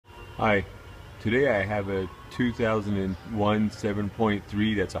Hi, today I have a 2001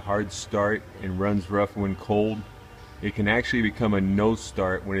 7.3 that's a hard start and runs rough when cold. It can actually become a no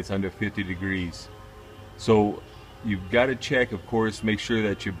start when it's under 50 degrees. So you've got to check, of course, make sure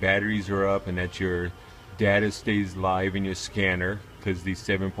that your batteries are up and that your data stays live in your scanner, because these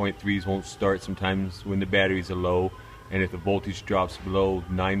 7.3s won't start sometimes when the batteries are low, and if the voltage drops below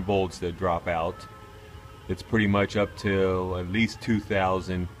 9 volts they'll drop out. It's pretty much up till at least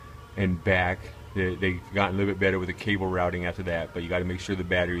 2000 and back. They've gotten a little bit better with the cable routing after that, but you got to make sure the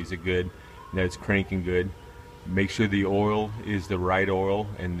batteries are good and that it's cranking good. Make sure the oil is the right oil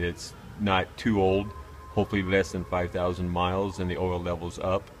and it's not too old, hopefully less than 5,000 miles, and the oil level's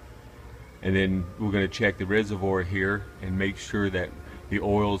up. And then we're going to check the reservoir here and make sure that the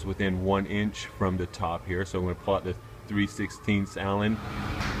oil is within 1 inch from the top here. So I'm going to pull out the 3/16 Allen,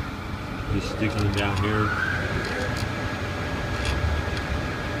 just sticking them down here.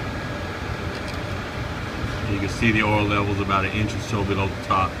 You can see the oil level is about 1 inch or so below the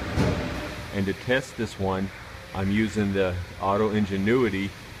top. And to test this one, I'm using the Autoenginuity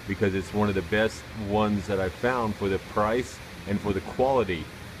because it's one of the best ones that I've found for the price and for the quality.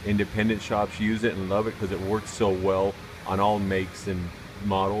 Independent shops use it and love it because it works so well on all makes and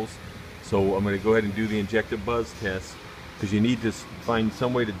models. So I'm going to go ahead and do the injector buzz test, because you need to find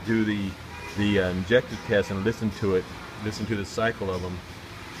some way to do the injector test and listen to it, listen to the cycle of them,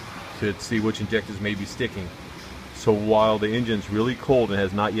 to see which injectors may be sticking. So while the engine's really cold and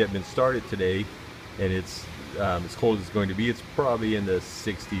has not yet been started today, and it's as cold as it's going to be, it's probably in the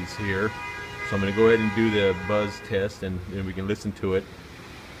 60s here. So I'm going to go ahead and do the buzz test, and we can listen to it.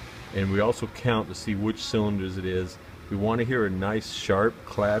 And we also count to see which cylinders it is. We want to hear a nice sharp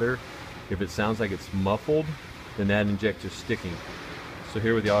clatter. If it sounds like it's muffled, then that injector's sticking. So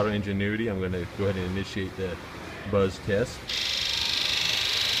here with the Autoenginuity, I'm going to go ahead and initiate the buzz test.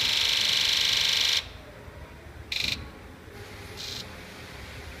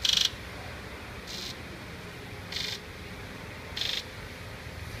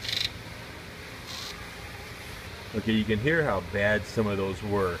 Okay, you can hear how bad some of those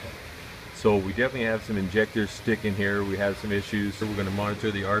were. So we definitely have some injectors sticking here. We have some issues. So we're going to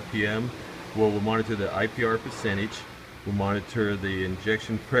monitor the RPM. Well, we'll monitor the IPR percentage. We'll monitor the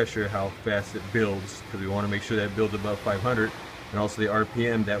injection pressure, how fast it builds, because we want to make sure that it builds above 500, and also the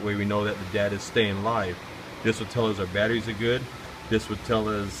RPM. That way we know that the data is staying live. This will tell us our batteries are good. This would tell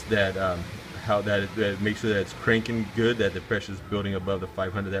us that make sure that it's cranking good, that the pressure is building above the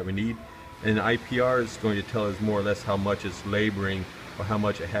 500 that we need. And the IPR is going to tell us more or less how much it's laboring, or how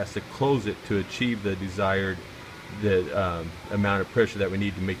much it has to close it to achieve the desired amount of pressure that we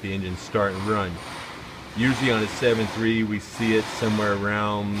need to make the engine start and run. Usually on a 7.3 we see it somewhere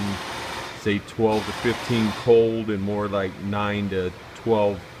around, say, 12 to 15 cold, and more like 9 to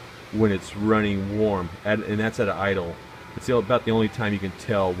 12 when it's running warm, and that's at an idle. It's about the only time you can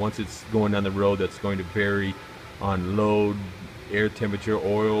tell. Once it's going down the road, that's going to vary on load, air temperature,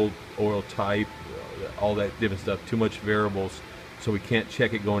 oil type, all that different stuff. Too much variables, so we can't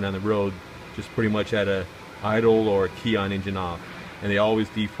check it going down the road. Just pretty much at a idle or a key on engine off, and they always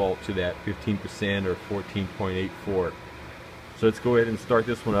default to that 15% or 14.84. So let's go ahead and start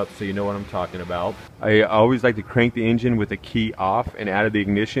this one up so you know what I'm talking about. I always like to crank the engine with the key off and out of the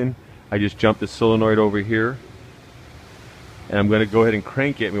ignition. I just jump the solenoid over here, and I'm going to go ahead and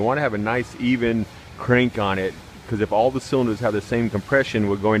crank it. We want to have a nice even crank on it, because if all the cylinders have the same compression,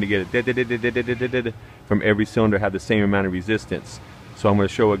 we're going to get it from every cylinder, have the same amount of resistance. So I'm going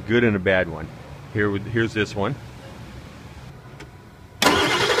to show a good and a bad one. Here's this one.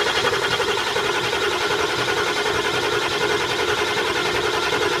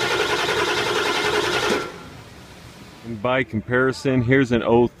 And by comparison, here's an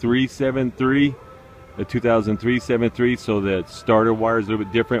 0373, a 2003 73, so the starter wire is a little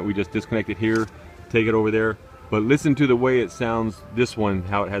bit different. We just disconnect it here, take it over there. But listen to the way it sounds, this one,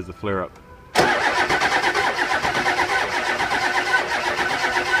 how it has the flare up.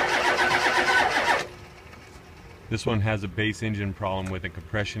 This one has a base engine problem with a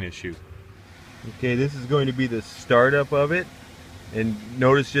compression issue. Okay, this is going to be the startup of it. And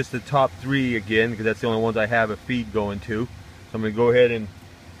notice just the top 3 again, because that's the only ones I have a feed going to. So I'm going to go ahead and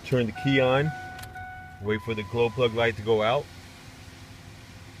turn the key on, wait for the glow plug light to go out.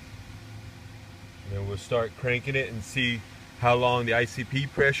 And then we'll start cranking it and see how long the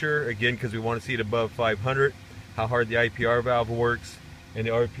ICP pressure, again, because we want to see it above 500, how hard the IPR valve works, and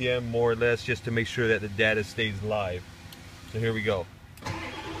the RPM more or less, just to make sure that the data stays live. So here we go.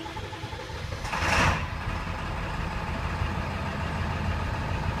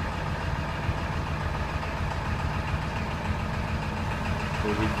 So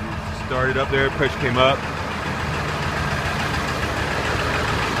we Started up there, pressure came up.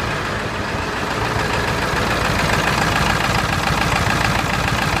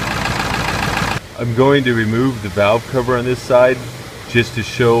 I'm going to remove the valve cover on this side just to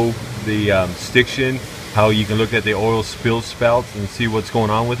show the stiction, how you can look at the oil spill spouts and see what's going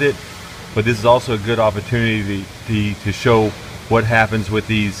on with it. But this is also a good opportunity to show what happens with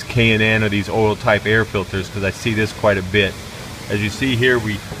these K&N or these oil type air filters, because I see this quite a bit. As you see here,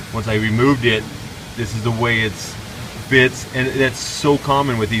 once I removed it, this is the way it fits, and that's so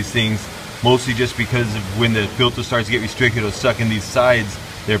common with these things, mostly just because of when the filter starts to get restricted or suck in these sides,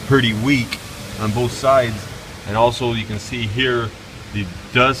 they're pretty weak on both sides. And also you can see here the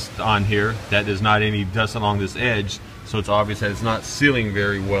dust on here, that there's not any dust along this edge, so it's obvious that it's not sealing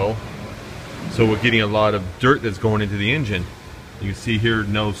very well. So we're getting a lot of dirt that's going into the engine. You can see here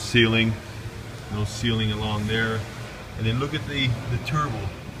no sealing along there. And then look at the turbo.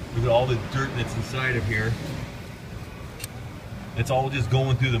 Look at all the dirt that's inside of here. It's all just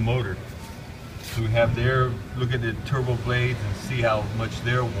going through the motor. So we have there, look at the turbo blades and see how much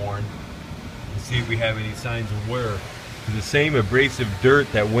they're worn. And see if we have any signs of wear. And the same abrasive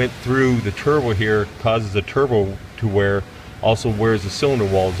dirt that went through the turbo here causes the turbo to wear, also wears the cylinder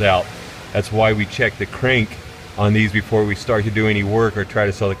walls out. That's why we check the crank on these before we start to do any work or try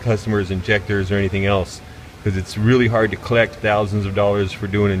to sell the customers injectors or anything else. Because it's really hard to collect thousands of dollars for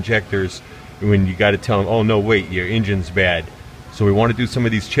doing injectors when you got to tell them, oh no, wait, your engine's bad. So we want to do some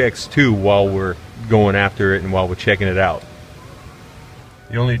of these checks too while we're going after it and while we're checking it out.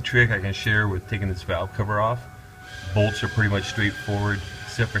 The only trick I can share with taking this valve cover off, bolts are pretty much straightforward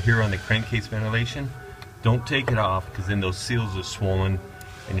except for here on the crankcase ventilation. Don't take it off, because then those seals are swollen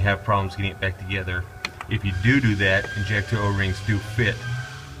and you have problems getting it back together. If you do that, injector O-rings do fit.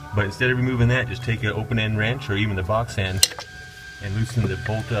 But instead of removing that, just take an open end wrench or even the box end and loosen the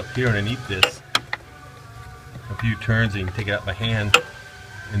bolt up here underneath this. A few turns and you can take it out by hand,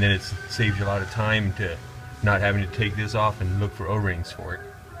 and then it saves you a lot of time to not having to take this off and look for O-rings for it.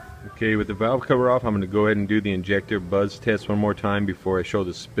 Okay, with the valve cover off, I'm going to go ahead and do the injector buzz test one more time before I show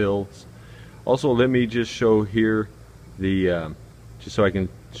the spills. Also, let me just show here the just so I can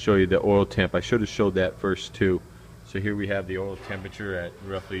show you the oil temp. I should have showed that first too. So here we have the oil temperature at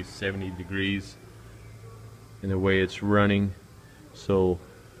roughly 70 degrees and the way it's running. So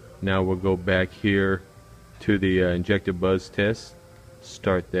now we'll go back here to the injector buzz test.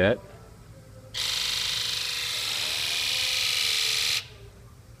 Start that.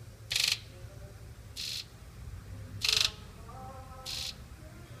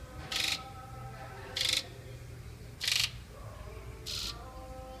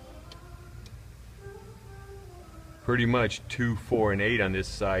 Pretty much 2, 4, and 8 on this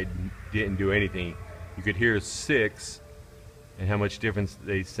side didn't do anything. You could hear 6 and how much difference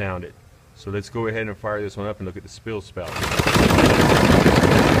they sounded. So let's go ahead and fire this one up and look at the spill spout.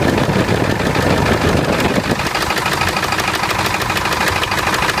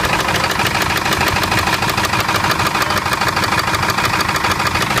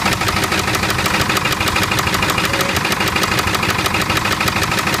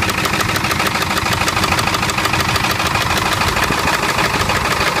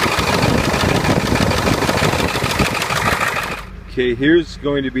 Okay, here's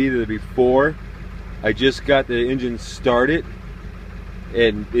going to be the before. I just got the engine started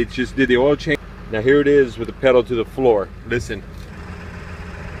and it just did the oil change. Now here it is with the pedal to the floor. Listen.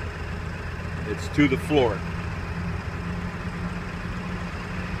 It's to the floor.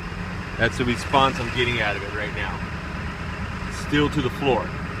 That's the response I'm getting out of it right now. Still to the floor.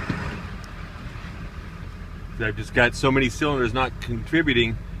 I've just got so many cylinders not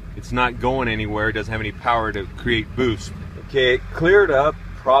contributing, it's not going anywhere. It doesn't have any power to create boost. Okay, it cleared up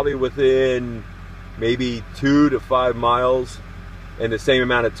probably within maybe 2 to 5 miles and the same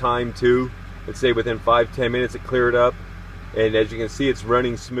amount of time too. Let's say within 5-10 minutes it cleared up, and as you can see it's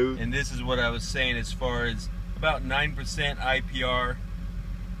running smooth. And this is what I was saying as far as about 9% IPR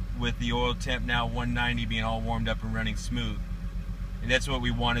with the oil temp now 190 being all warmed up and running smooth. And that's what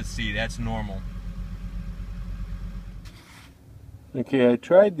we want to see. That's normal. Okay, I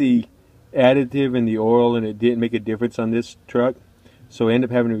tried the additive in the oil and it didn't make a difference on this truck, so I ended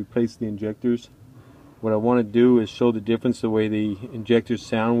up having to replace the injectors. What I want to do is show the difference the way the injectors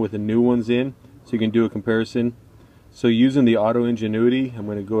sound with the new ones in, so you can do a comparison. So using the Autoenginuity, I'm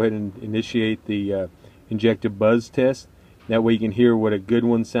going to go ahead and initiate the injector buzz test. That way you can hear what a good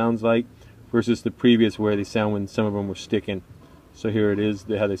one sounds like versus the previous where they sound when some of them were sticking. So here it is,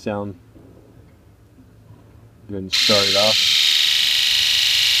 how they sound. Go ahead and start it off.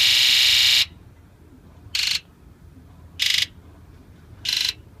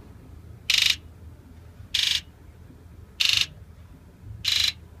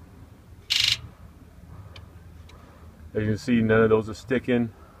 As you can see, none of those are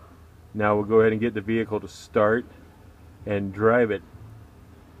sticking. Now we'll go ahead and get the vehicle to start and drive it.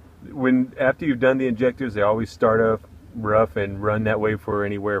 After you've done the injectors, they always start off rough and run that way for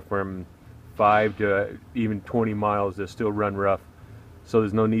anywhere from 5 to even 20 miles. They'll still run rough. So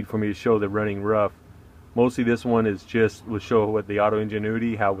there's no need for me to show the running rough. Mostly this one is just will show what the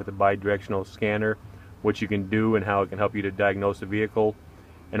Autoenginuity, how with the bi-directional scanner, what you can do and how it can help you to diagnose a vehicle,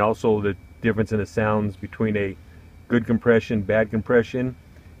 and also the difference in the sounds between a good compression, bad compression,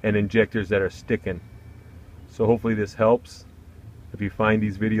 and injectors that are sticking. So hopefully this helps. If you find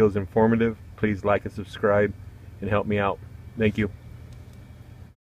these videos informative, please like and subscribe and help me out. Thank you.